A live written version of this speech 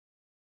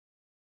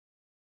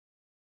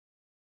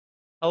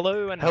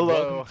Hello and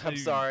Hello, welcome I'm to.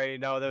 sorry.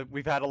 No,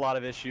 we've had a lot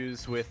of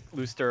issues with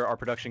Looster, our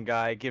production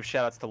guy. Give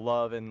shoutouts to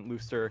Love and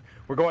Looster.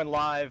 We're going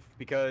live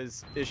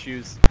because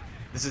issues.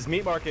 This is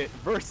Meat Market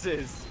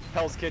versus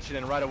Hell's Kitchen,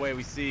 and right away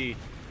we see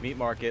Meat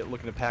Market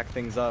looking to pack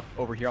things up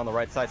over here on the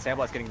right side.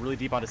 Sandblast getting really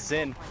deep onto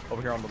Sin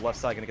over here on the left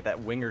side, gonna get that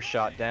winger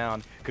shot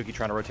down. Cookie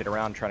trying to rotate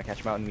around, trying to catch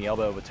him out in the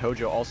elbow, but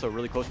Tojo also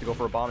really close to go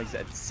for a bomb. He's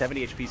at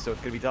 70 HP, so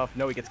it's gonna be tough.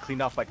 No, he gets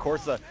cleaned off by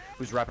Corsa,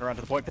 who's wrapping around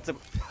to the point. Fits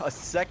a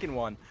second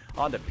one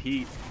onto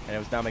Pete, and it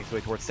was now making his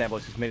way towards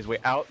Sandblast, who's made his way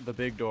out the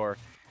big door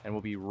and will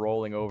be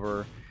rolling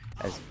over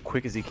as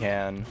quick as he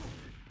can.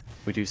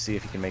 We do see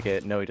if he can make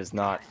it. No, he does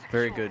not.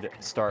 Very good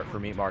start for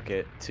Meat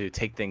Market to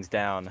take things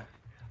down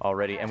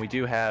already. And we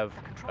do have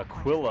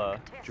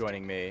Aquila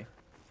joining me.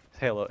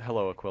 Hello,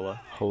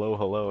 Aquila. Hello,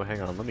 hello.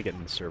 Hang on, let me get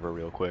in the server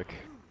real quick.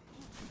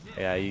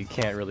 Yeah, you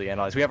can't really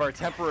analyze. We have our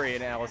temporary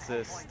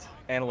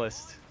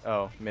analyst.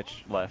 Oh,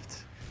 Mitch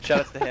left.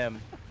 Shoutouts to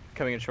him,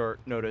 coming in short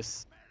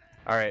notice.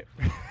 All right.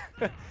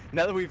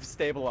 Now that we've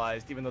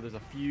stabilized, even though there's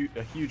a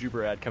huge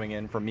Uber ad coming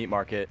in from Meat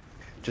Market,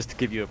 just to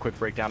give you a quick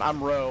breakdown,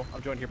 I'm Ro.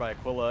 I'm joined here by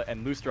Aquila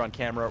and Looster on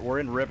camera. We're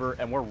in River,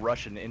 and we're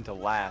rushing into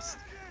last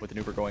with an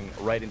Uber going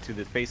right into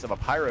the face of a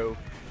Pyro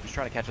who's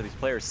trying to catch all these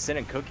players. Sin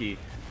and Cookie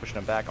pushing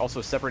him back,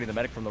 also separating the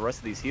medic from the rest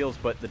of these heals,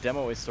 but the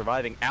demo is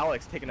surviving.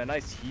 Alex taking a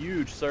nice,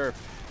 huge surf,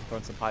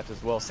 throwing some pipes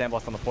as well.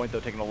 Sandblast on the point, though,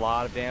 taking a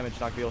lot of damage, not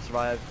going to be able to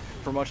survive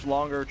for much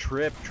longer.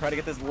 Trip, try to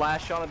get this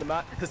last shot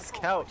on the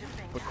scout,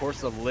 but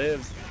Corsa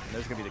lives, and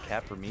there's going to be the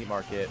cap for Meat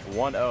Market.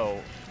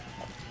 1-0.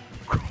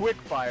 Quick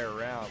fire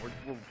round.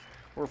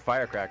 We're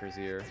firecrackers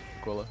here,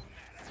 Aquila.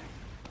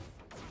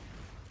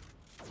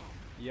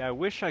 Yeah, I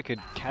wish I could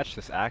catch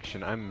this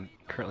action. I'm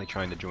currently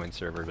trying to join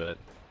server, but...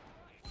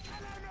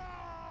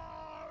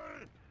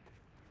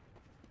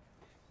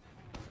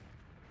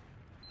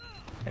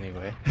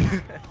 Anyway,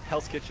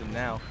 Hell's Kitchen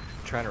now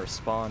trying to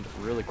respond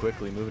really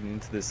quickly, moving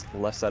into this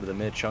left side of the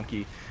mid.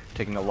 Chunky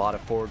taking a lot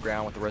of forward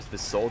ground with the rest of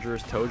his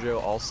soldiers.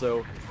 Tojo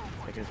also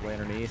making his way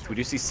underneath. We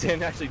do see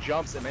Sin actually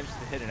jumps and manages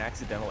to hit an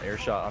accidental air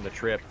shot on the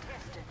Trip.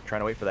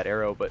 Trying to wait for that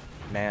arrow, but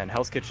man,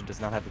 Hell's Kitchen does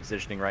not have the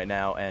positioning right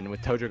now, and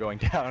with Tojo going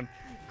down,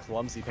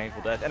 clumsy,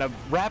 painful death, and a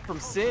wrap from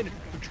Sin,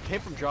 who came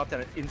from drop down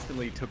and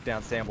instantly took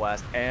down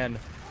Sandblast and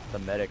the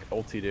medic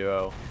ulti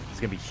duo. It's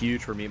gonna be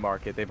huge for Meat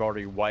Market. They've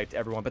already wiped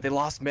everyone, but they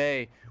lost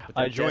May with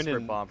that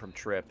desperate bomb from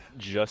Trip.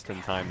 Just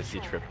in time to see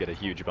Trip get a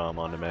huge bomb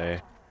onto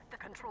May.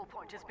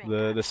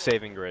 The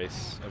saving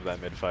grace of that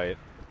mid-fight.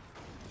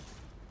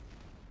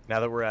 Now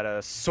that we're at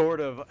a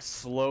sort of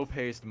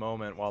slow-paced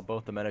moment while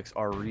both the medics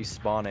are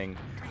respawning,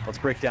 let's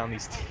break down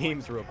these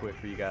teams real quick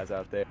for you guys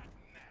out there.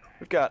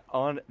 We've got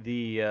on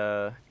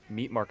the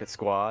Meat Market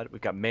squad,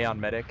 we've got May on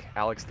medic,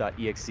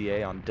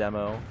 Alex.ESEA on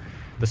demo.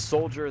 The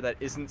soldier that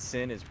isn't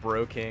Sin is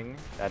Broking.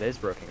 That is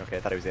Broking. Okay, I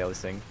thought he was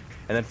aliasing.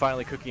 And then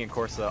finally Cookie and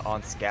Corsa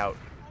on scout.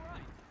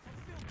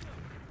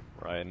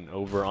 Right, and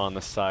over on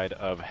the side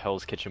of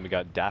Hell's Kitchen, we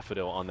got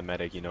Daffodil on the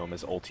medic, you know him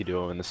as ulti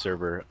duo in the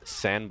server,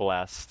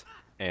 Sandblast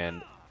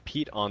and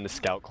Pete on the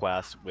scout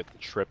class, with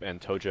Trip and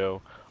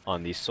Tojo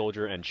on the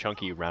soldier, and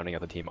Chunky rounding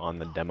out the team on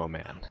the demo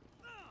man.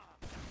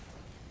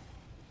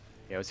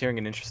 Yeah, I was hearing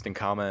an interesting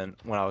comment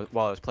while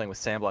I was playing with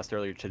Sandblast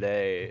earlier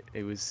today.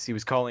 He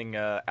was calling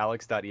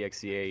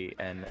Alex.ESEA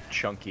and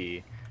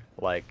Chunky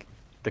like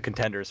the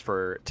contenders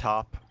for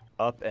top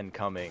up and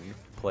coming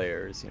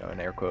players, you know, in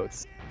air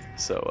quotes.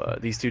 So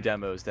these two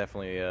demos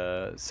definitely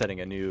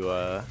setting a new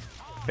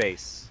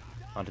face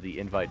onto the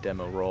invite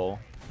demo role.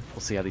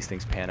 We'll see how these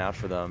things pan out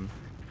for them,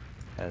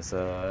 as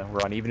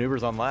we're on even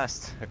Ubers on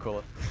last,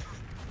 Aquila.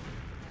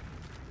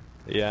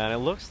 Yeah, and it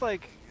looks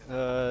like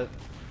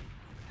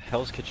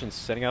Hell's Kitchen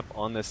setting up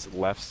on this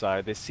left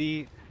side. They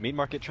see Meat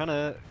Market trying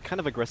to kind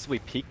of aggressively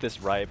peek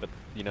this right, but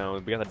you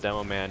know, we got the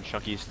demo man,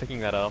 Chunky, sticking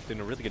that up, doing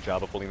a really good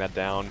job of holding that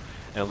down.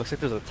 And it looks like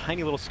there's a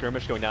tiny little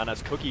skirmish going down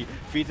as Cookie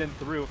feeds in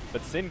through,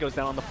 but Sin goes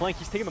down on the flank.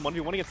 He's taking the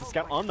 1v1 against the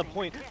scout on the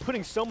point,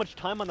 putting so much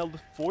time on the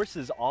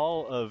forces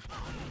all of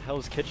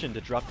Hell's Kitchen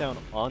to drop down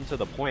onto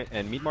the point,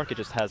 and Meat Market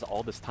just has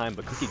all this time,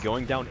 but Cookie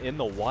going down in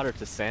the water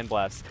to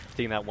Sandblast,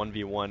 taking that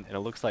 1v1, and it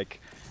looks like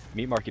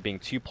Meat Market being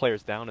 2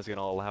 players down is going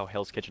to allow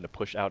Hell's Kitchen to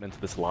push out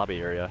into this lobby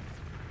area.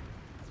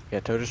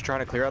 Yeah, Tojo's trying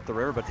to clear out the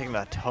river, but taking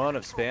a ton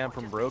of spam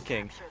from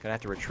Broking. Gonna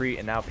have to retreat,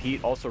 and now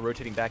Pete, also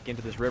rotating back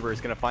into this river, is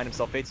gonna find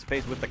himself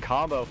face-to-face with the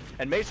combo.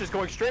 And Mace just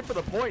going straight for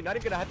the point, not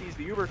even gonna have to use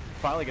the Uber.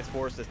 Finally gets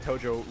forced as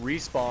Tojo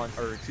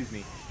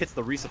hits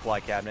the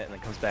resupply cabinet and then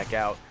comes back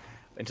out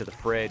into the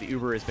fray. The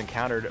Uber has been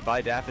countered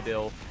by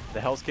Daffodil.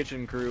 The Hell's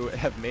Kitchen crew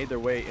have made their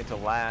way into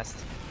last,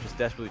 just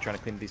desperately trying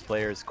to clean these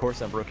players.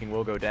 Corsa and Broking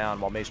will go down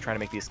while Mace trying to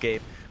make the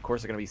escape.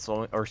 Corsa gonna be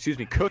slowing, or excuse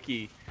me,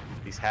 Cookie.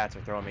 These hats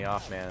are throwing me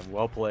off, man.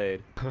 Well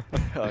played.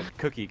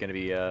 Cookie gonna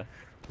be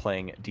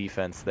playing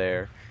defense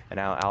there. And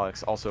now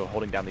Alex also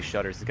holding down these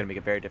shutters is gonna make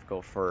it very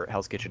difficult for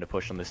Hell's Kitchen to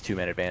push on this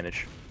 2-man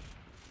advantage.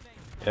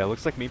 Yeah, it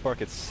looks like Meat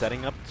Market's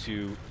setting up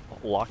to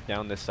lock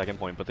down this second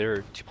point, but there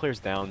are 2 players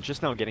down,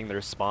 just now getting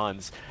their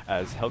spawns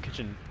as Hell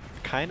Kitchen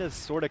kind of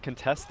sort of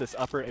contests this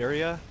upper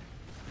area.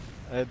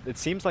 It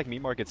seems like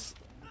Meat Market's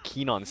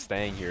keen on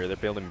staying here. They're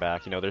building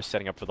back, you know, they're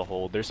setting up for the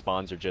hold. Their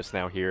spawns are just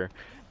now here.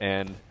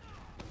 And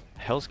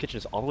Hell's Kitchen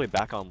is all the way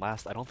back on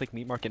last. I don't think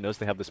Meat Market knows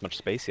they have this much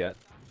space yet.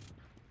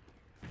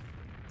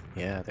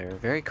 Yeah, they're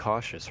very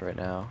cautious right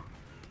now.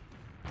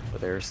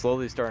 But they're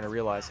slowly starting to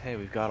realize, hey,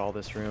 we've got all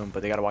this room,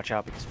 but they got to watch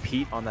out because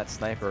Pete on that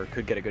sniper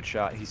could get a good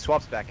shot. He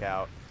swaps back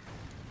out,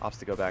 opts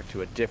to go back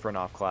to a different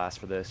off class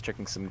for this,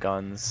 checking some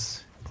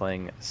guns,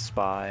 playing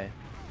Spy.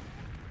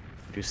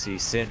 You do see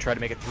Sin try to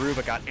make it through,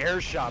 but got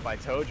air shot by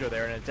Tojo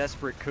there, and a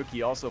desperate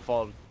Cookie also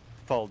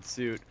followed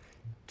suit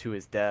to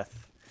his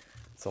death.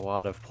 It's a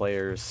lot of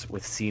players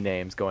with C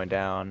names going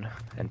down,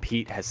 and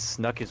Pete has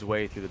snuck his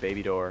way through the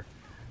baby door,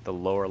 the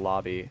lower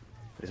lobby.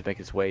 He's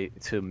making his way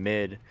to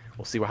mid.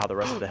 We'll see how the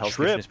rest of the Hell's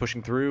Kitchen is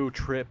pushing through.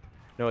 Trip.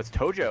 No, it's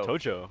Tojo.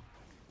 Tojo.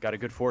 Got a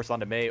good force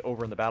onto May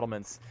over in the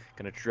battlements.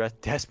 Gonna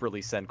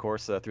desperately send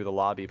Corsa through the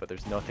lobby, but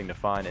there's nothing to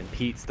find. And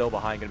Pete still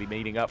behind, gonna be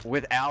meeting up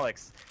with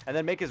Alex. And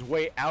then make his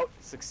way out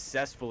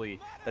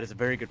successfully. That is a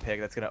very good pick.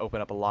 That's gonna open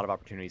up a lot of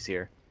opportunities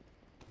here.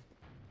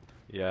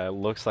 Yeah, it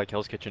looks like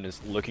Hell's Kitchen is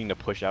looking to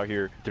push out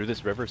here through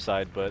this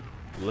riverside, but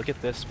look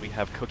at this. We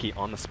have Cookie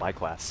on the Spy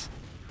class.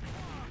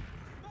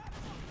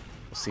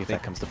 We'll see if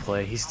that comes to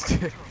play. He's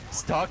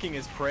stalking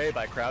his prey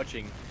by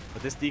crouching,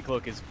 but this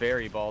decloak is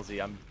very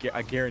ballsy.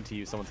 I guarantee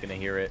you someone's gonna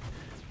hear it,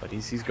 but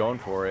he's going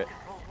for it.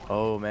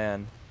 Oh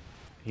man,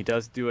 he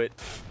does do it.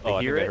 Oh, I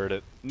think I heard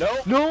it. No,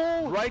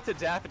 no, right to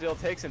Daffodil,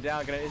 takes him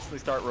down. Gonna instantly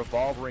start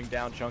revolvering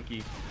down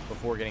Chunky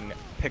before getting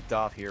picked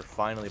off here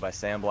finally by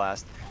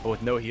Sandblast. But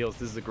with no heals,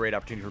 this is a great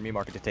opportunity for Meat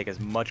Market to take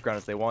as much ground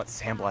as they want.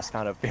 Sandblast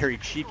found a very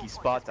cheeky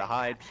spot to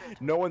hide.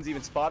 No one's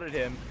even spotted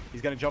him.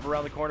 He's gonna jump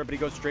around the corner, but he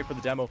goes straight for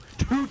the demo.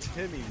 Two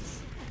Timmies.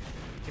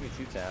 Timmy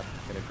 2-tap.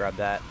 Gonna grab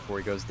that before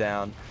he goes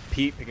down.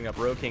 Pete picking up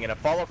Road King, and a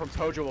follow from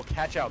Tojo will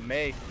catch out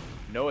May.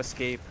 No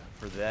escape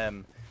for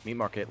them. Meat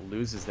Market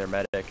loses their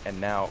medic, and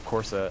now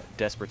Corsa,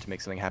 desperate to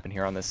make something happen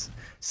here on this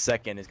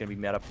second, is going to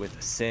be met up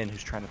with Sin,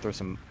 who's trying to throw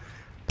some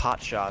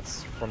pot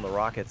shots from the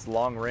rockets,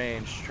 long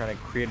range, trying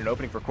to create an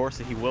opening for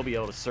Corsa. He will be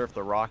able to surf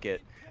the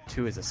rocket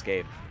to his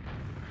escape.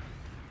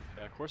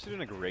 Yeah, Corsa doing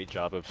a great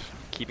job of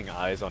keeping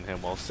eyes on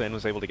him while Sin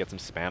was able to get some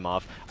spam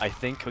off. I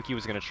think Cookie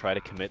was going to try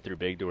to commit through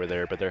Big Door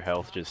there, but their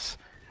health just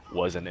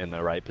wasn't in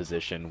the right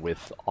position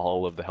with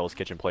all of the Hell's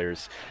Kitchen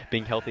players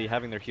being healthy,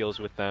 having their heals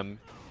with them,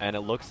 and it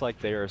looks like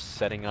they are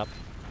setting up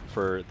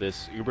for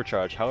this Uber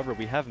charge. However,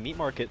 we have Meat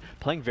Market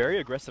playing very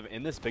aggressive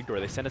in this Big Door.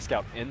 They send a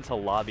scout into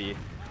lobby.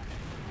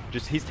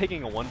 He's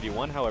taking a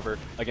 1v1, however,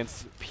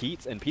 against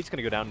Pete, and Pete's going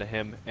to go down to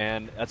him,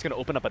 and that's going to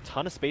open up a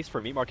ton of space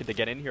for Meat Market to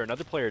get in here.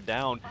 Another player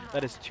down.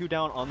 That is 2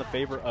 down on the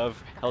favor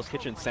of Hell's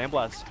Kitchen.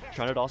 Sandblast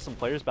trying to toss some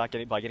players back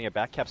by getting a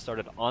back cap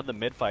started on the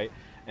mid fight,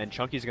 and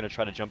Chunky's going to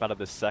try to jump out of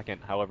this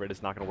second. However, it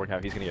is not going to work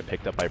out. He's going to get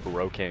picked up by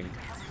Bro King.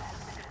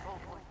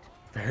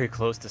 Very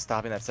close to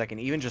stopping that second.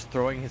 Even just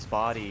throwing his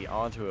body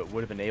onto it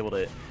would have enabled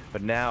it.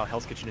 But now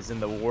Hell's Kitchen is in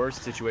the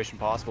worst situation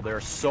possible. There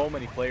are so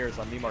many players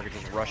on Meat Market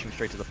just rushing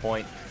straight to the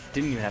point.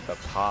 Didn't even have to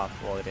pop.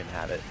 Well, they didn't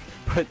have it.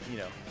 But, you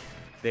know,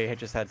 they had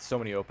just had so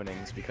many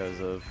openings because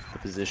of the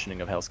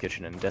positioning of Hell's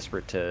Kitchen, and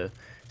desperate to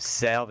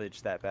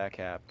salvage that back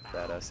cap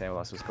that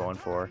Sandblast was going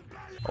for.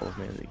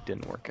 Ultimately,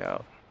 didn't work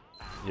out.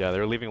 Yeah,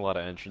 they're leaving a lot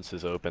of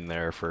entrances open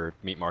there for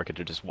Meat Market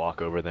to just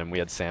walk over them. We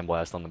had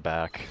Sandblast on the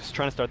back. He's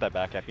trying to start that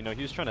back cap. You know,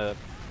 he was trying to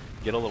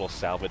get a little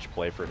salvage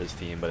play for his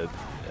team, but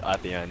at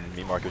the end,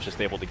 Meat Market was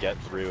just able to get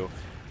through.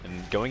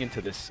 And going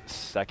into this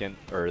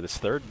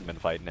third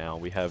mid fight now,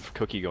 we have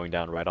Cookie going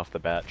down right off the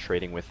bat,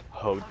 trading with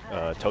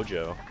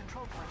Tojo.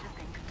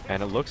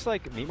 And it looks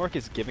like Meat Market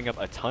is giving up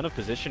a ton of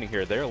positioning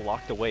here. They're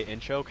locked away in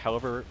choke.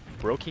 However,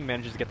 Bro King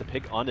manages to get the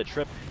pick onto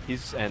Trip.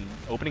 He's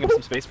opening up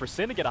some space for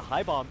Sin to get a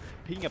high bomb,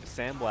 picking up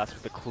Sandblast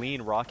with a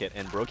clean rocket,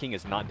 and Bro King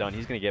is not done.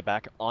 He's going to get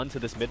back onto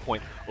this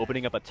midpoint,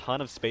 opening up a ton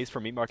of space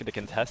for Meat Market to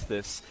contest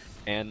this.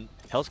 And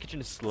Hell's Kitchen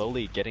is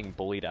slowly getting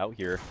bullied out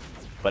here,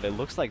 but it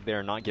looks like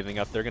they're not giving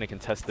up. They're going to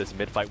contest this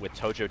mid fight with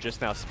Tojo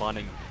just now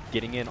spawning,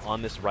 getting in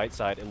on this right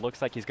side. It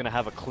looks like he's going to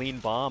have a clean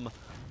bomb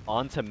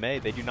onto May.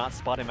 They do not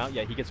spot him out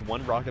yet. He gets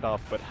one rocket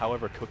off, but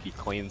however, Cookie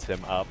cleans him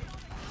up,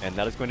 and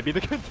that is going to be the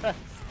contest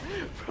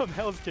from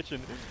Hell's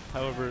Kitchen.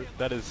 However,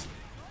 that is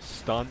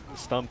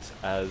stumped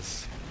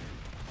as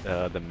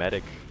the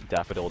medic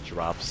Daffodil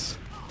drops.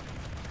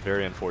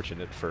 Very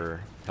unfortunate for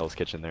Hell's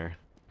Kitchen there.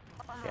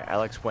 Yeah,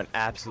 Alex went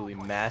absolutely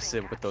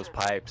massive with those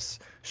pipes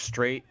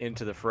straight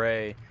into the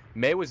fray.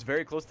 May was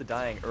very close to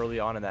dying early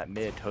on in that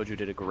mid. Tojo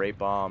did a great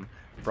bomb,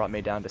 brought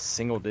May down to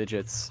single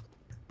digits.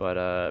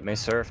 But May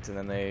surfed, and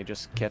then they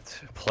just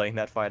kept playing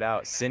that fight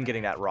out. Sin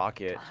getting that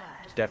rocket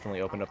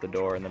definitely opened up the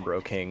door, and then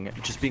Bro King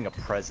just being a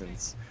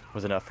presence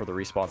was enough for the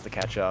respawns to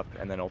catch up,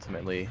 and then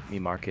ultimately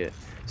Meat Market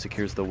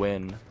secures the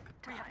win.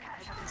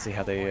 Let's see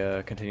how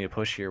they continue to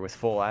push here with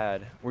full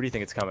ad. Where do you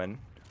think it's coming?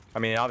 I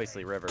mean,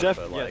 obviously River,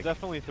 but like... Yeah,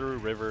 definitely through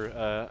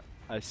River.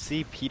 I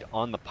see Pete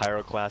on the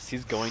Pyro class.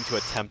 He's going to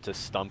attempt to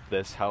stump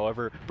this.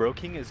 However, Bro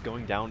King is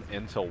going down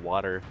into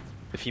water.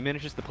 If he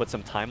manages to put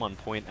some time on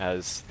point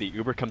as the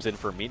Uber comes in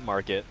for Meat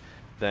Market,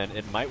 then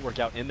it might work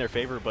out in their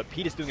favor, but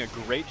Pete is doing a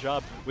great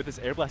job with his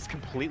air blast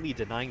completely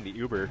denying the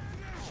Uber.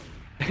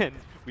 And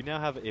we now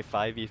have a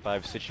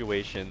 5v5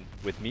 situation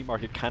with Meat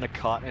Market kind of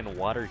caught in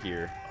water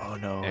here. Oh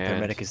no, and their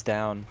medic is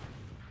down.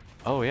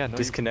 Oh yeah, no,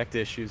 Disconnect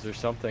issues or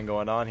something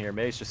going on here.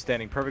 May's just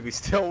standing perfectly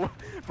still,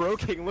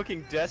 Broking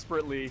looking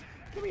desperately.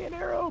 Give me an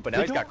arrow, but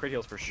now he's got crit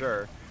heals for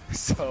sure.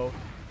 So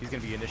he's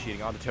going to be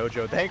initiating on the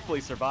Tojo. Thankfully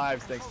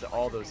survives thanks to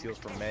all those heals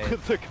from May.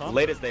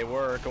 Late as they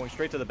were, going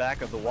straight to the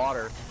back of the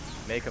water.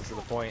 May comes to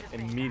the point,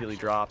 immediately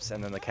drops,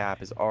 and then the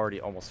cap is already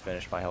almost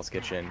finished by Hell's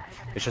Kitchen.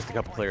 It's just a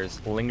couple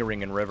players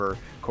lingering in river.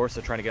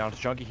 Corsa trying to get onto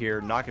Chunky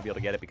here, not going to be able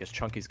to get it because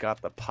Chunky's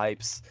got the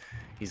pipes.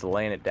 He's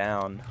laying it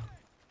down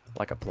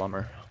like a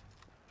plumber.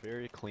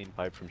 Very clean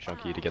pipe from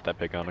Chunky to get that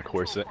pick on a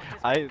Corsa.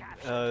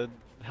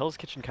 Hell's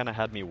Kitchen kind of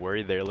had me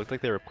worried there. It looked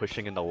like they were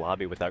pushing in the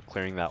lobby without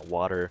clearing that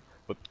water,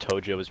 but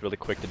Tojo was really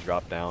quick to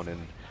drop down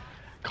and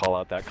call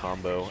out that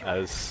combo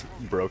as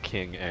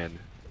Broking and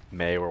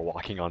May were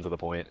walking onto the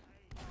point.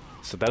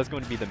 So that is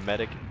going to be the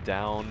medic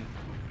down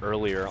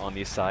earlier on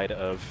the side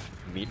of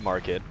Meat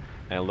Market,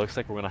 and it looks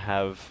like we're going to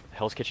have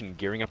Hell's Kitchen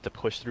gearing up to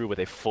push through with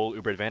a full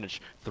Uber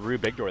advantage through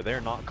Big Door.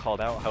 They're not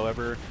called out,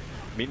 however,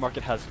 Meat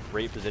Market has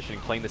great positioning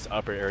playing this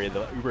upper area.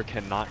 The Uber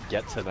cannot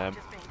get to them.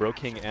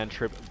 Broking and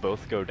Trip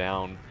both go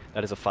down.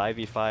 That is a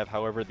 5v5,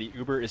 however, the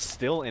Uber is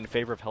still in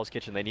favor of Hell's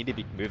Kitchen. They need to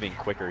be moving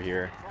quicker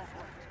here.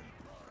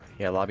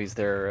 Yeah, lobby's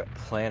their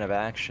plan of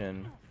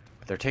action.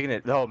 They're taking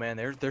it. Oh man,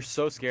 they're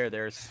so scared.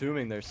 They're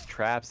assuming there's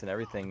traps and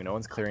everything. No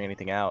one's clearing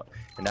anything out.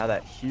 And now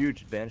that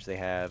huge advantage they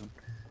have,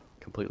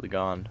 completely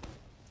gone.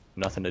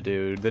 Nothing to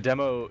do. The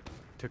demo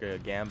took a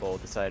gamble,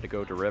 decided to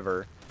go to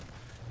river,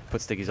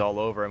 put stickies all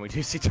over, and we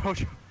do see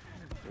Tojo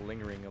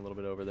lingering a little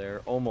bit over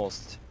there.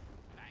 Almost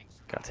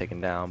got taken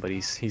down, but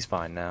he's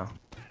fine now.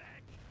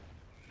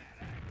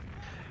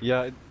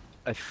 Yeah,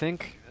 I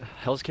think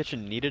Hell's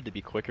Kitchen needed to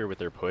be quicker with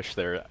their push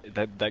there.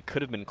 That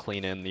could have been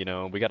clean in, you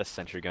know. We got a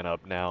sentry gun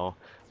up now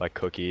by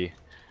Cookie,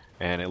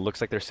 and it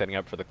looks like they're setting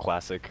up for the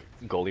classic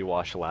goalie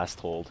wash last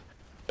hold.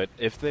 But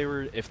if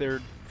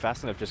they're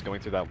fast enough just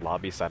going through that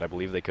lobby side, I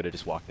believe they could have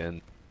just walked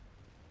in.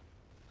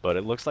 But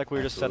it looks like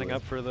we're just setting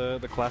up for the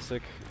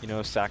classic, you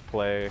know, sack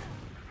play,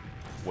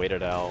 wait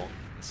it out,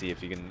 see if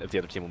the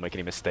other team will make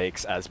any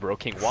mistakes as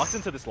Broking walks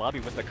into this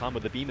lobby with the combo.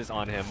 The beam is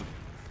on him,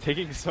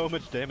 taking so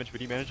much damage,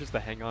 but he manages to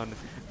hang on,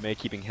 May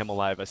keeping him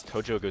alive as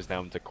Tojo goes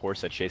down to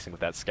Corsa chasing with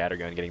that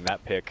scattergun, getting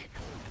that pick.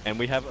 And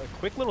we have a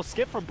quick little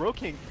skip from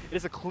Broking. It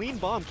is a clean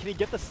bomb. Can he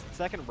get the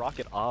second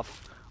rocket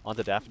off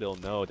onto Daffodil?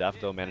 No,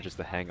 Daffodil manages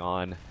to hang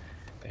on.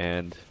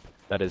 And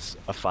that is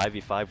a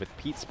 5v5 with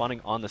Pete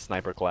spawning on the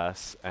sniper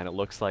class, and it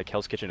looks like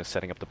Hell's Kitchen is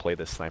setting up to play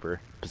this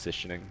sniper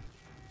positioning.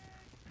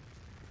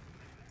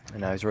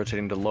 And now he's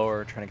rotating to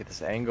lower, trying to get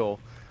this angle.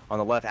 On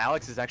the left,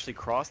 Alex has actually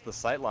crossed the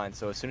sight line,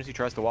 so as soon as he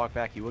tries to walk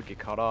back, he would get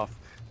caught off.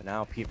 But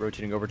now Pete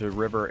rotating over to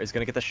River is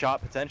going to get the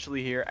shot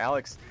potentially here.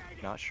 Alex,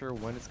 not sure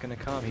when it's going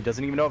to come. He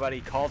doesn't even know about it.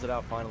 He calls it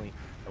out finally,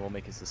 and will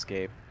make his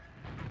escape.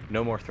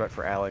 No more threat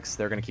for Alex.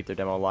 They're going to keep their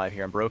demo alive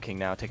here. And Broking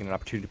now taking an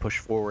opportunity to push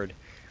forward,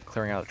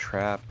 clearing out a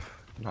trap.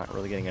 Not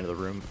really getting into the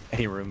room,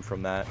 any room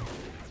from that.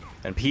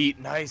 And Pete,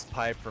 nice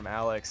pipe from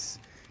Alex.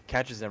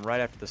 Catches him right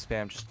after the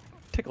spam, just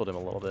tickled him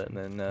a little bit.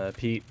 And then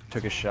Pete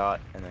took a shot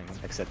and then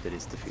accepted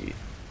his defeat.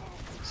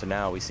 So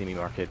now we see Meat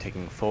Market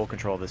taking full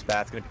control of this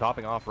bat. It's going to be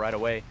popping off right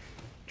away.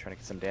 Trying to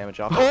get some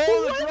damage off.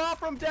 Oh, the drop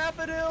from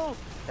Daffodil!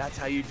 That's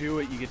how you do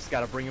it. You just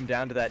got to bring him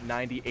down to that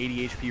 90,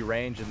 80 HP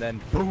range, and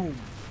then boom!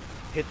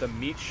 Hit the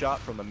meat shot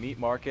from the Meat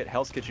Market.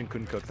 Hell's Kitchen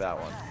couldn't cook that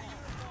one.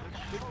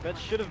 That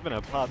should have been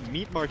a pop.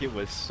 Meat Market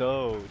was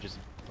so just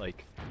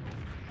like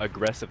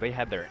aggressive. They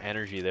had their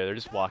energy there. They're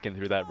just walking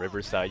through that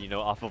riverside, you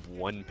know, off of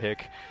one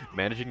pick,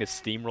 managing to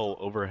steamroll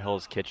over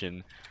Hell's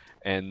Kitchen.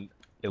 And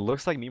it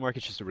looks like Meat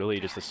Market's just really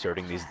just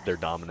asserting their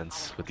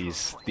dominance with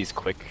these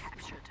quick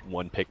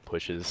one-pick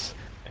pushes.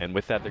 And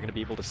with that, they're going to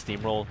be able to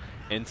steamroll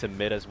into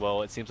mid as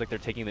well. It seems like they're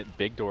taking the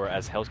big door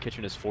as Hell's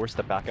Kitchen is forced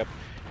to back up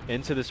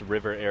into this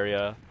river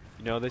area.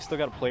 You know, they still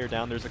got a player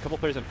down. There's a couple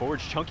players in forward.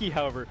 Chunky,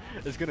 however,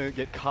 is going to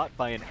get caught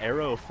by an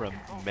arrow from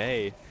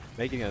May,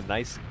 making a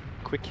nice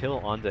quick kill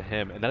onto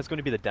him. And that's going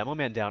to be the demo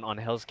man down on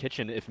Hell's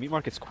Kitchen. If Meat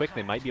Market's quick,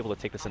 they might be able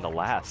to take this into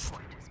last.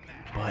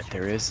 But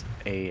there is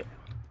a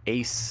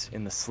ace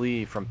in the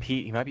sleeve from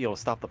Pete. He might be able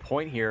to stop the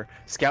point here.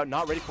 Scout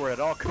not ready for it at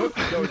all. Cook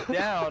goes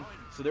down,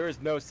 so there is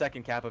no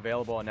second cap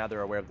available, and now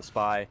they're aware of the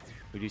spy.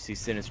 We do see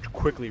Sin is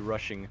quickly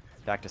rushing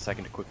back to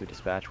second to quickly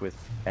dispatch with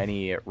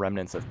any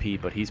remnants of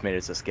Pete, but he's made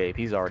his escape.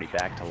 He's already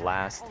back to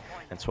last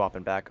and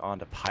swapping back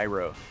onto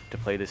Pyro to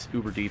play this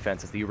Uber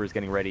defense as the Uber is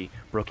getting ready.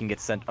 Broken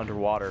gets sent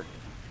underwater,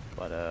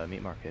 but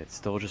Meat Market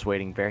still just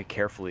waiting very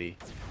carefully,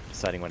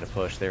 deciding when to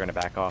push. They're going to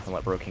back off and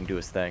let Broking do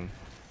his thing.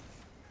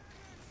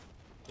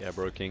 Yeah,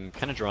 Broking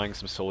kind of drawing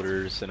some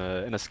soldiers and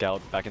a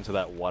scout back into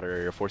that water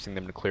area, forcing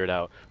them to clear it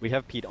out. We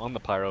have Pete on the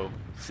Pyro,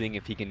 seeing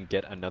if he can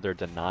get another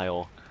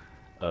denial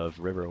of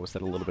River. Was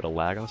that a little bit of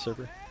lag on the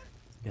server?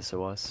 Yes, it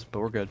was, but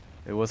we're good.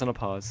 It wasn't a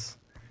pause.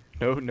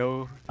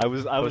 No. I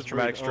was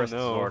post-traumatic worried, stress oh,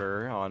 no.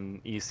 disorder on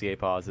ESEA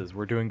pauses.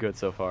 We're doing good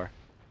so far.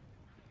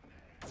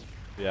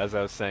 Yeah, as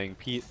I was saying,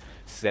 Pete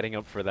setting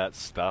up for that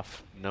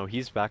stuff. No,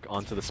 he's back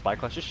onto the spy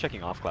class, just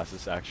checking off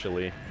classes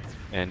actually.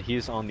 And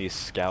he's on these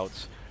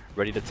scouts,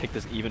 ready to take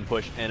this even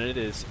push. And it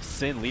is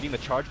Sin leading the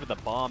charge with a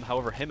bomb.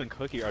 However, him and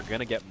Cookie are going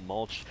to get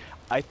mulched.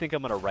 I think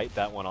I'm going to write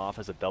that one off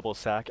as a double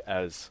sack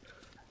as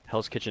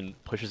Hell's Kitchen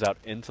pushes out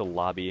into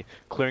lobby,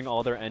 clearing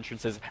all their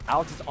entrances.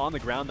 Alex is on the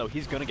ground though.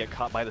 He's going to get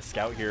caught by the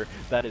scout here.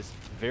 That is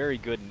very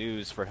good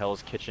news for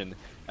Hell's Kitchen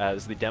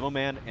as the Demo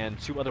Man and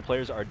 2 other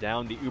players are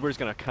down. The Uber is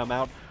going to come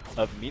out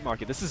of Meat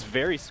Market. This is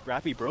very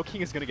scrappy.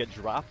 Broking is going to get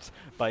dropped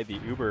by the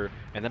Uber,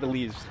 and that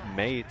leaves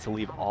May to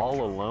leave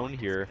all alone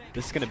here.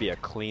 This is going to be a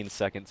clean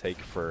second take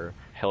for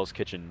Hell's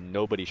Kitchen.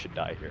 Nobody should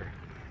die here.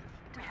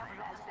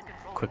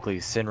 Quickly,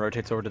 Sin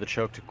rotates over to the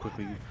choke to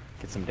quickly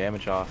get some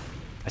damage off.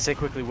 I say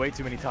quickly way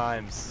too many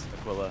times,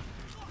 Aquila,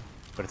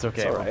 but it's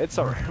okay. It's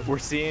alright. We're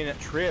seeing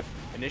Trip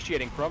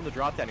initiating from the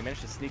drop down. He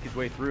managed to sneak his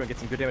way through and get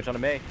some good damage onto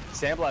May.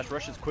 Sandblast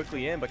rushes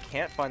quickly in, but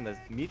can't find the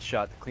meat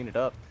shot to clean it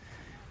up.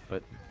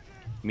 But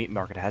Meat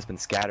Market has been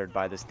scattered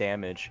by this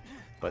damage,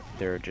 but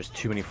there are just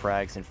too many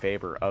frags in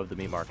favor of the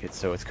Meat Market.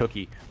 So it's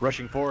Cookie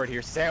rushing forward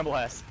here.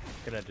 Sandblast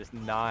gonna just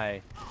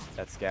nigh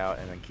that scout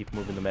and then keep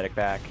moving the medic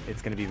back.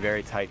 It's gonna be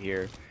very tight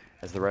here,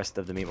 as the rest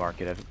of the Meat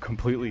Market have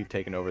completely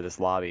taken over this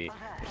lobby.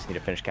 They just need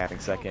to finish capping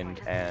second,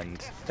 and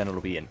then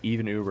it'll be an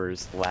even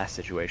Uber's last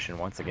situation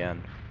once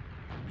again.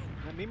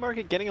 The Meat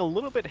Market getting a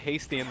little bit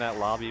hasty in that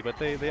lobby, but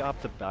they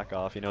opt to back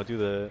off, you know, do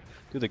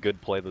the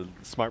good play, the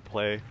smart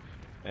play.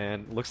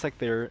 And looks like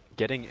they're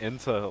getting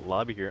into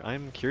lobby here.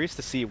 I'm curious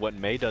to see what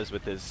May does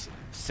with this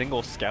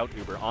single scout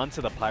Uber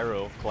onto the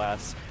Pyro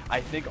class.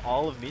 I think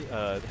all of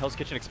Hell's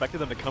Kitchen expected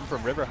them to come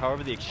from River.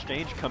 However, the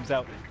exchange comes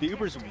out. The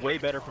Uber's way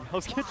better from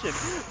Hell's Kitchen,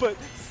 but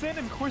Sin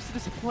and Corset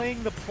is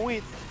playing the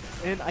point,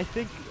 and I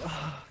think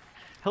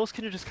Hell's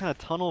Kitchen just kind of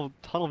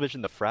tunnel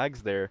vision the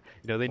frags there.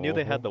 You know, they knew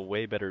they had the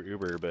way better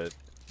Uber, but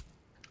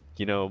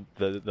you know,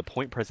 the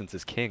point presence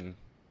is king.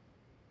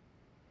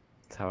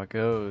 That's how it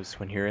goes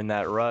when you're in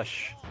that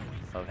rush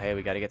of, hey,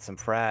 we got to get some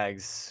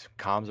frags.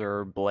 Comms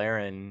are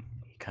blaring.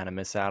 You kind of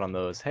miss out on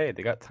those. Hey,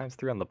 they got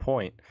 ×3 on the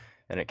point,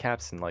 and it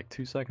caps in like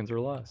 2 seconds or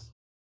less.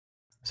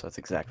 So that's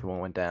exactly what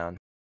went down.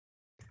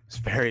 It's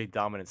a very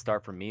dominant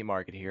start from Meat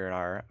Market here in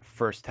our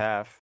first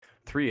half.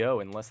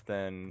 3-0 in less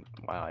than,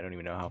 wow, I don't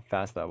even know how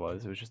fast that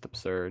was. It was just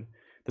absurd.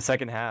 The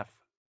second half,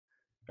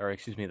 or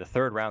excuse me, the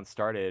third round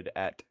started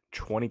at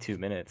 22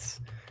 minutes.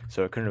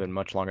 So it couldn't have been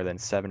much longer than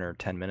 7 or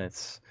 10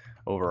 minutes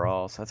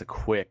overall. So that's a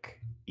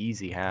quick,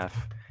 easy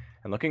half.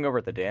 And looking over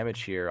at the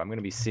damage here, I'm going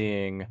to be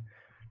seeing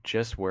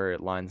just where it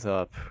lines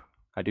up.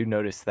 I do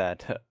notice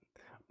that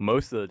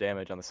most of the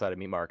damage on the side of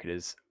Meat Market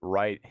is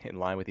right in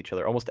line with each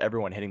other. Almost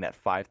everyone hitting that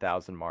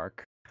 5,000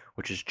 mark,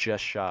 which is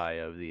just shy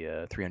of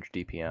the 300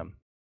 DPM.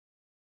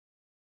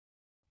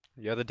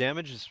 Yeah, the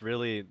damage is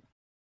really...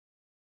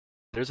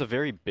 There's a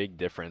very big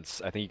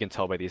difference. I think you can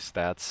tell by these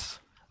stats.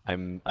 I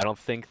don't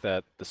think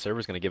that the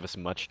server's going to give us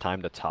much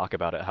time to talk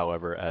about it,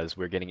 however, as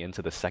we're getting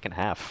into the second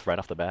half right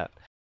off the bat.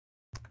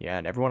 Yeah,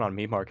 and everyone on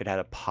Meat Market had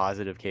a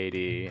positive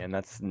KD, and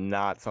that's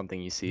not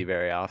something you see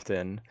very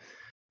often.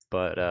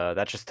 But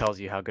that just tells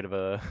you how good of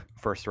a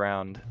first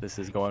round this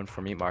is going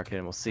for Meat Market,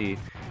 and we'll see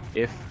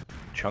if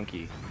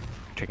Chunky,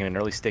 taking an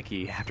early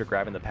sticky after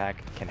grabbing the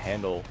pack, can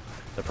handle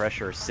the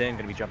pressure. Sin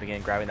going to be jumping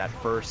in, grabbing that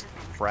first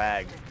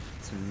frag.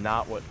 It's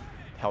not what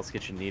Hell's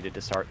Kitchen needed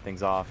to start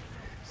things off.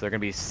 So they're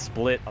going to be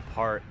split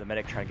apart, the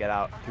medic trying to get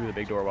out through the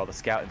big door while the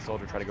scout and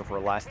soldier try to go for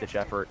a last-ditch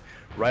effort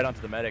right onto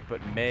the medic,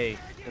 but May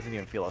doesn't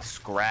even feel a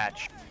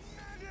scratch.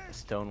 The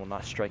stone will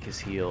not strike his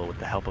heel with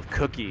the help of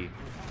Cookie.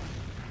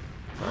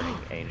 Burning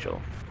Angel.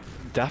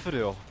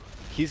 Daffodil,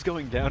 he's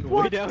going down,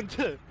 way down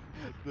to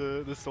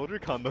the soldier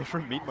combo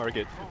from Meat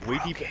Market, way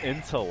deep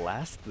into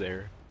last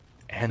there.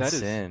 And that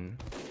Sin.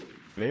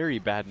 Very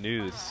bad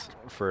news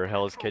for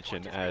Hell's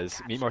Kitchen,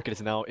 as Meat Market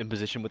is now in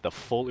position with the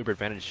full Uber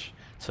advantage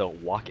to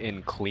walk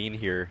in clean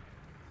here.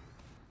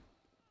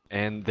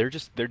 And they're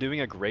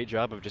doing a great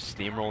job of just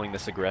steamrolling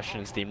this aggression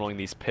and steamrolling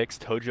these picks.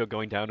 Tojo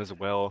going down as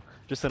well.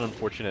 Just an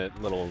unfortunate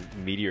little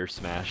meteor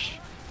smash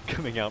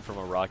coming out from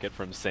a rocket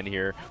from Sin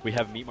here. We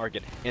have Meat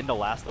Market in the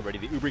last already.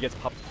 The Uber gets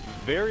popped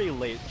very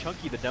late.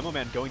 Chunky, the Demo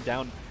Man, going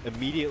down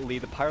immediately.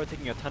 The Pyro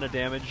taking a ton of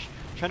damage,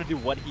 trying to do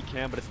what he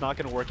can, but it's not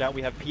going to work out.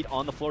 We have Pete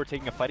on the floor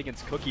taking a fight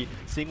against Cookie,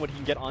 seeing what he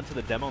can get onto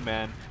the Demo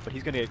Man, but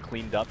he's going to get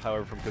cleaned up,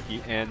 however, from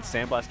Cookie. And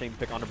Sandblast getting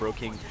pick onto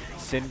Broking.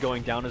 Sin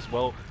going down as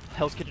well.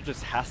 Hell's Kitchen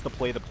just has to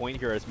play the point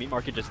here as Meat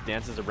Market just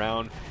dances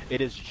around. It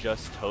is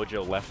just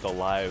Tojo left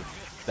alive.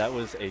 That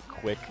was a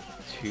quick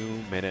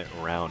 2-minute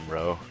round,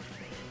 bro.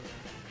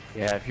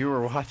 Yeah, if you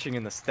were watching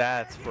in the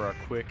stats for a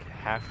quick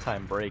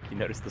halftime break, you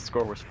noticed the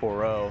score was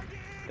 4-0.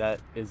 That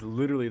is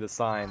literally the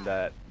sign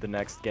that the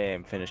next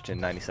game finished in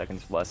 90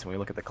 seconds or less. When we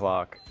look at the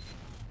clock,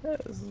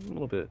 it's a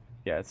little bit,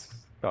 yeah, it's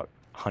about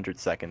 100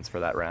 seconds for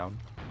that round.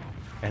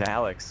 And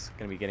Alex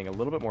going to be getting a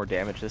little bit more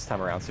damage this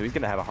time around, so he's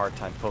going to have a hard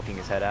time poking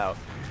his head out.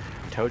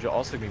 Tojo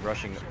also going to be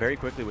rushing very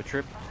quickly with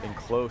Trip in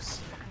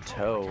close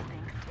tow,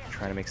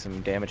 trying to make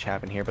some damage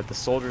happen here. But the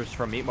soldiers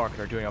from Meat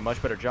Market are doing a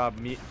much better job.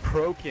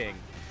 Pro King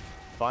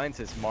finds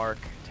his mark,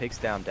 takes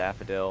down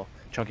Daffodil.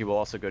 Chunky will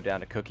also go down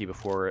to Cookie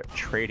before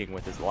trading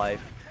with his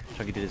life.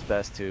 Chunky did his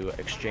best to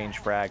exchange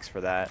frags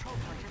for that.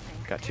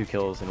 Got 2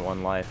 kills and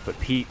 1 life, but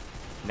Pete,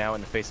 now in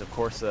the face of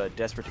Corsa,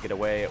 desperate to get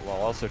away, while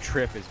also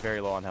Trip is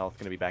very low on health,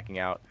 going to be backing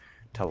out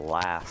to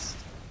last.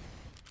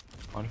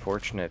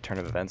 Unfortunate turn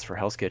of events for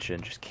Hell's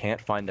Kitchen, just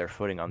can't find their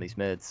footing on these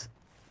mids.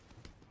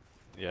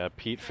 Yeah,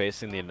 Pete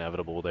facing the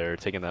inevitable there,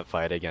 taking that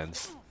fight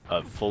against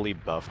a fully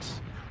buffed,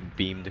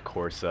 beamed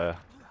Corsa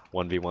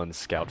 1v1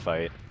 scout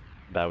fight.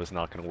 That was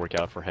not going to work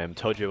out for him.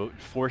 Tojo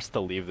forced to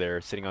leave there,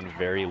 sitting on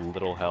very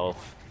little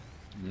health.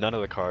 None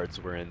of the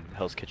cards were in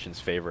Hell's Kitchen's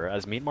favor.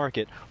 As Meat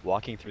Market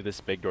walking through this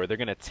big door, they're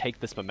going to take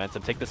this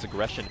momentum, take this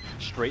aggression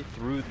straight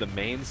through the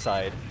main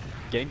side.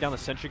 Getting down the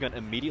sentry gun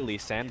immediately,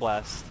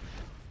 Sandblast.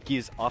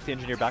 He's off the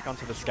engineer back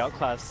onto the scout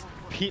class.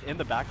 Pete in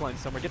the backline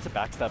somewhere gets a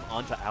backstab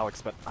onto Alex,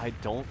 but I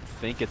don't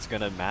think it's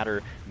going to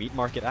matter. Meat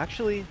Market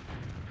actually,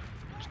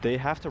 they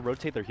have to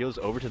rotate their heals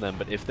over to them,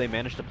 but if they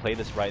manage to play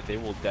this right, they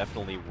will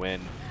definitely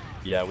win.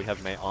 Yeah, we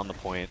have May on the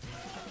point.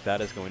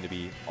 That is going to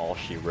be all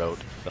she wrote.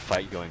 The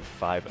fight going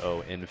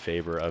 5-0 in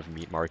favor of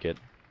Meat Market.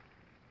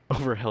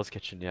 Over Hell's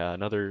Kitchen, yeah,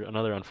 another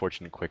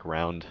unfortunate quick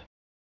round.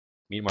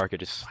 Meat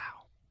Market just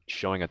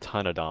showing a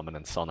ton of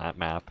dominance on that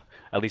map,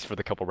 at least for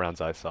the couple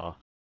rounds I saw.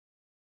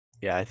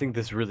 Yeah, I think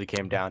this really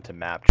came down to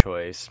map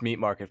choice. Meat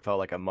Market felt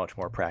like a much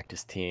more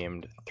practice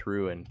teamed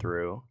through and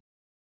through.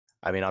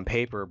 I mean, on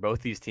paper,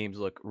 both these teams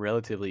look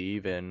relatively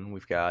even.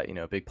 We've got, you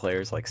know, big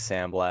players like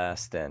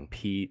Sandblast and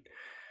Pete,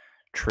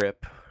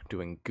 Trip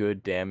doing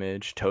good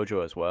damage,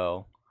 Tojo as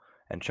well,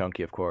 and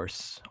Chunky, of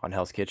course, on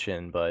Hell's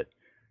Kitchen. But,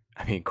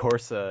 I mean,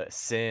 Corsa,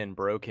 Sin,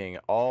 Broking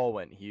all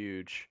went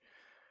huge.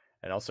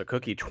 And also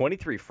Cookie,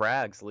 23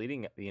 frags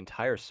leading the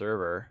entire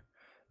server.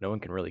 No one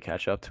can really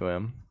catch up to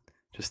him.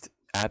 Just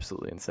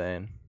absolutely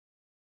insane.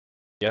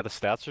 Yeah, the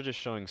stats are just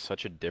showing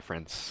such a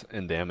difference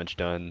in damage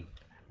done.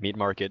 Meat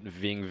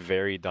Market being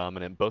very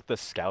dominant, both the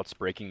scouts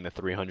breaking the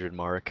 300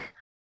 mark,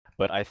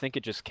 but I think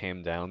it just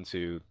came down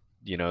to,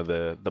 you know,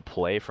 the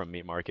play from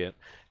Meat Market.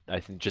 I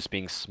think just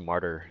being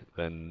smarter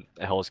than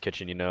Hell's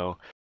Kitchen, you know,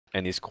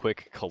 and these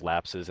quick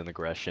collapses in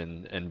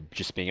aggression and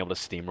just being able to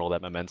steamroll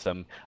that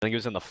momentum. I think it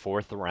was in the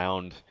 4th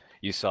round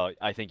you saw,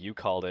 I think you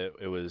called it,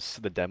 it was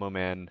the demo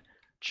man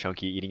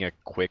Chunky eating a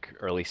quick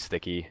early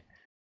sticky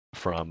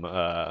from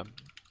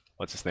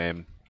what's his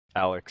name,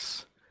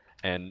 Alex,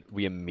 and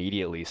we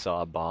immediately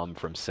saw a bomb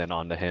from Sin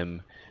onto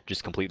him,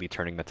 just completely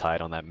turning the tide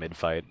on that mid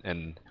fight.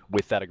 And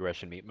with that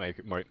aggression,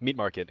 Meat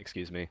Market,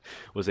 excuse me,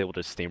 was able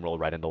to steamroll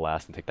right into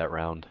last and take that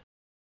round.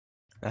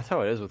 That's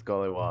how it is with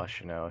Gully Wash,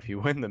 you know. If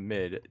you win the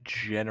mid,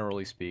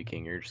 generally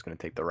speaking, you're just going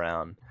to take the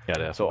round. Yeah,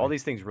 definitely. So all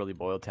these things really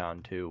boiled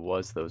down to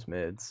was those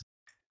mids.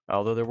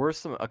 Although there were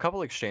a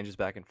couple exchanges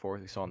back and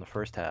forth we saw in the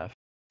first half.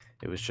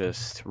 It was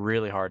just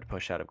really hard to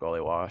push out of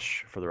Gully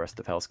Wash for the rest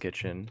of Hell's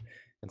Kitchen.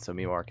 And so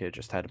Meat Market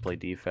just had to play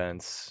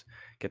defense,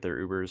 get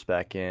their Ubers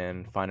back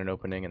in, find an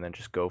opening, and then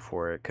just go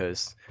for it.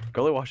 Because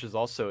Gully Wash is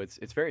also,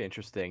 it's very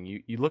interesting.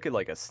 You look at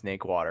like a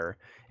Snake Water.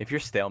 If you're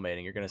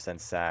stalemating, you're going to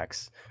send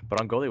sacks. But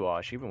on Gully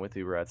Wash, even with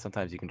Uber,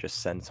 sometimes you can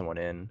just send someone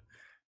in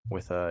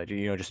with,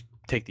 you know, just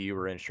take the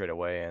Uber in straight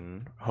away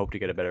and hope to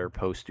get a better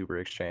post-Uber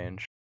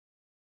exchange.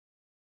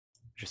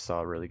 Just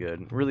saw really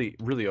good,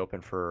 really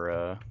open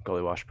for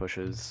Gully Wash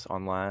pushes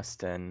on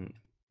last, and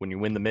when you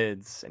win the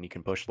mids and you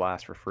can push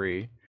last for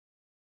free,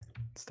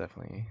 it's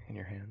definitely in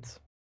your hands.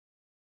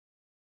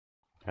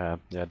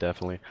 Yeah,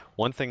 definitely.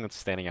 One thing that's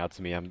standing out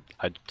to me,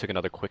 I took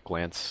another quick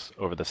glance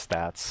over the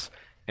stats,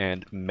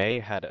 and May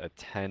had a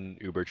 10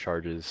 Uber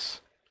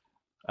charges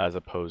as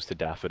opposed to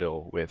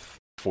Daffodil with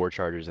 4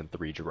 charges and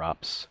 3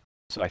 drops.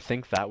 So I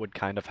think that would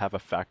kind of have a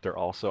factor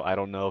also. I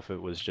don't know if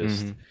it was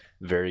just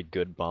very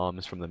good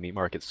bombs from the Meat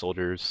Market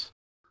soldiers.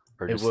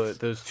 Or it was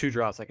those 2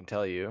 drops, I can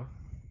tell you.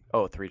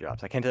 Oh, 3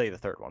 drops. I can't tell you the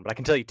 3rd one, but I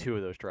can tell you 2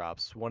 of those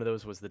drops. One of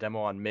those was the demo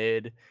on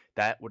mid.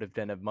 That would have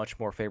been a much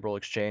more favorable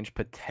exchange,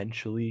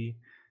 potentially.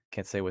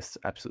 Can't say with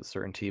absolute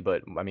certainty,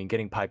 but I mean,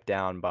 getting piped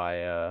down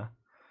by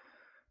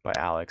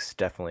Alex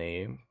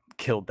definitely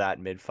killed that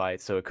mid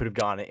fight. So it could have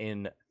gone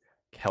in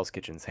Hell's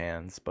Kitchen's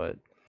hands, but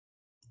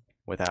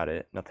without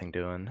it, nothing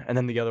doing. And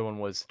then the other one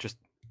was just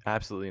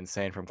absolutely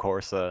insane from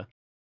Corsa.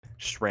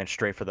 Just ran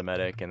straight for the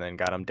medic and then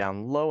got him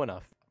down low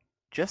enough,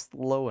 just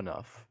low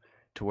enough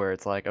to where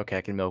it's like, okay,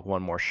 I can milk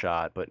one more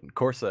shot. But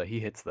Corsa, he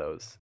hits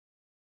those.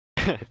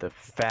 Hit the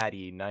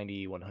fatty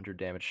 90, 100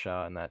 damage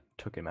shot, and that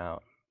took him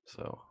out.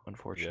 So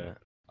unfortunate.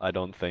 Yeah, I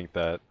don't think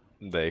that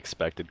they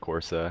expected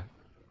Corsa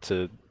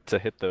to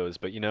hit those,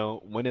 but you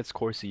know, when it's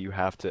Corsa, you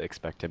have to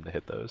expect him to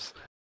hit those.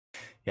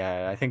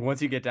 Yeah, I think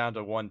once you get down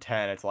to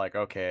 110, it's like,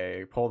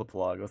 okay, pull the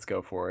plug, let's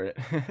go for it.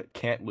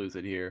 Can't lose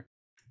it here.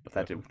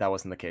 But that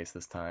wasn't the case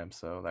this time,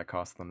 so that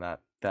cost them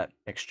that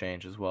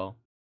exchange as well.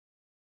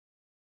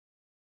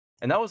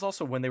 And that was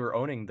also when they were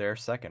owning their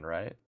second,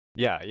 right?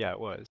 Yeah, it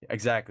was.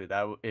 Exactly.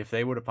 That if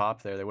they would have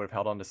popped there, they would have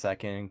held on to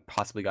second,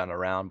 possibly gotten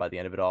around by the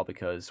end of it all.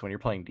 Because when you're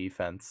playing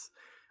defense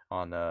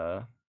on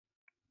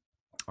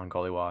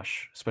Gully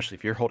Wash, especially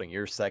if you're holding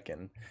your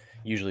second,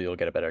 Usually you'll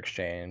get a better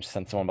exchange,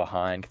 send someone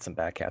behind, get some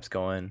backcaps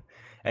going.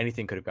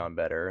 Anything could have gone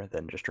better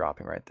than just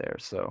dropping right there.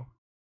 So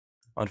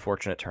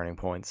unfortunate turning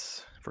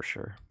points for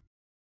sure.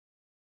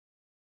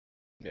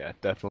 Yeah,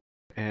 definitely.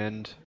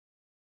 And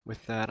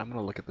with that, I'm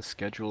gonna look at the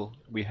schedule.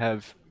 We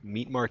have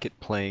Meat Market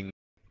playing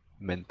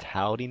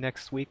Mentality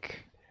next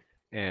week,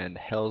 and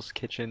Hell's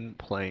Kitchen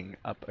playing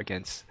up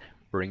against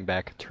Bring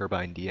Back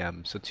Turbine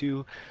DM. So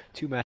two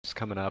matches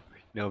coming up.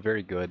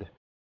 Very good.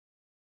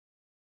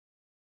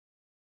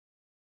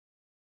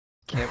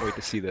 Can't wait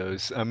to see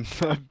those. I'm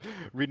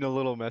reading a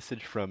little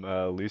message from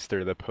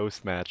Looster, the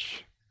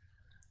post-match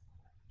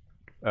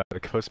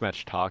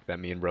talk that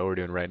me and Ro are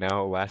doing right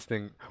now,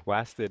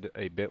 lasted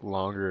a bit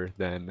longer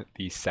than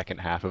the second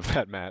half of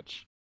that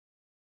match.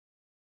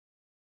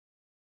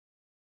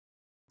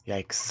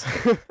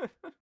 Yikes.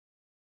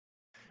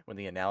 When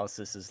the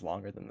analysis is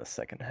longer than the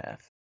second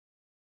half.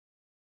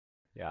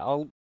 Yeah,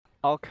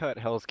 I'll cut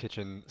Hell's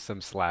Kitchen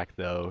some slack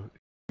though.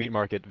 Meat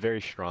Market,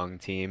 very strong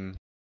team.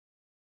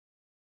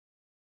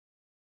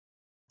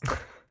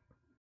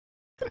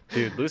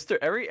 Dude, Looster,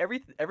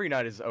 every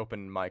night is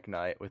open mic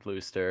night with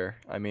Looster.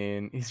 I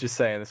mean, he's just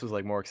saying this was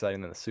like more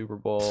exciting than the Super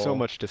Bowl. So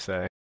much to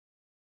say.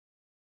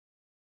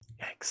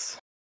 Yikes.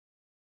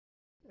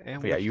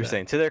 And But yeah, with you were that,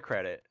 saying to their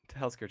credit, to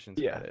Hell's Kitchen's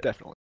yeah, credit.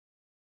 definitely.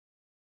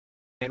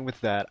 And with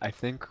that, I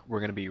think we're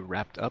gonna be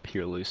wrapped up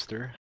here,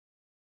 Looster.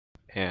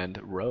 And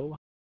Ro.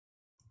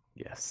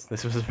 Yes,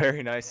 this was a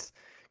very nice,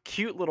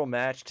 cute little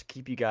match to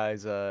keep you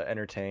guys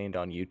entertained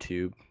on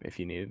YouTube if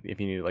you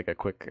need like a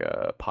quick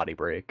potty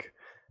break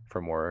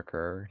from work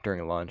or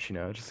during lunch,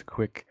 just a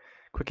quick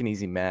and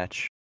easy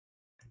match.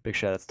 Big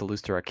shout outs to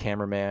Looster, our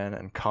cameraman,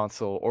 and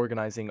Console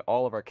organizing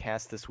all of our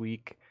casts this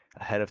week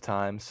ahead of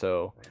time.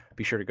 So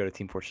be sure to go to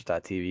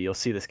teamfortress.tv. You'll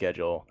see the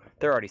schedule.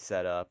 They're already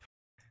set up.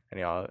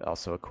 And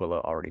also Aquila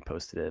already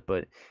posted it.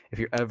 But if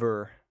you're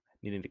ever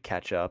needing to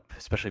catch up,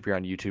 especially if you're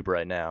on YouTube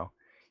right now,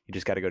 you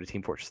just got to go to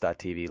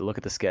teamfortress.tv, look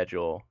at the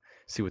schedule,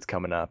 see what's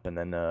coming up, and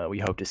then we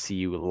hope to see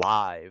you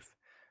live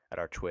at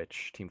our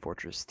Twitch, Team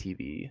Fortress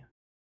TV.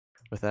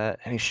 With that,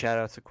 any shout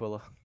outs,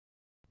 Aquila?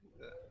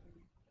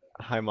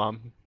 Hi,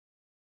 Mom.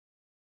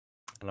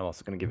 And I'm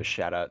also going to give a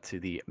shout out to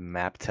the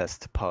map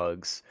test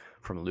pugs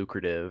from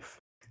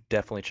Lucrative.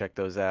 Definitely check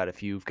those out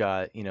if you've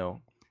got,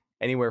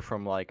 anywhere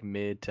from like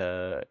mid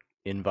to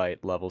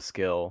invite level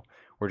skill.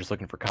 We're just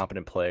looking for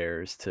competent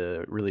players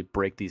to really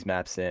break these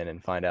maps in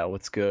and find out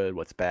what's good,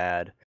 what's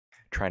bad,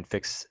 try and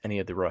fix any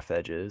of the rough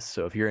edges.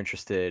 So if you're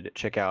interested,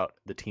 check out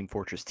the Team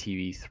Fortress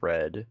TV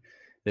thread.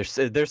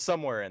 There's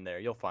somewhere in there.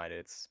 You'll find it.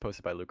 It's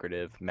posted by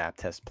Lucrative Map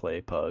Test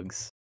Play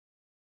Pugs.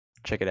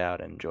 Check it out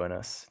and join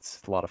us.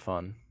 It's a lot of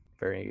fun.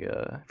 Very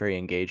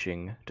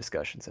engaging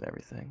discussions and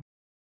everything.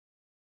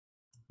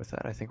 With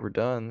that, I think we're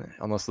done.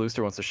 Unless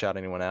Looster wants to shout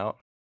anyone out.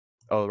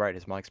 Oh, right,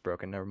 his mic's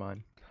broken. Never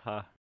mind.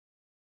 Huh.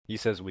 He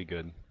says we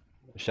good.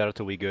 Shout out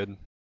to we good.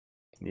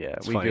 Yeah,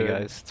 It's we funny, good.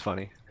 guys. It's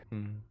funny.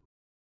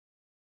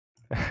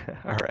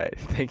 All right.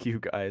 Thank you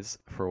guys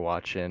for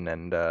watching,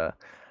 and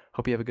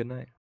hope you have a good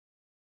night.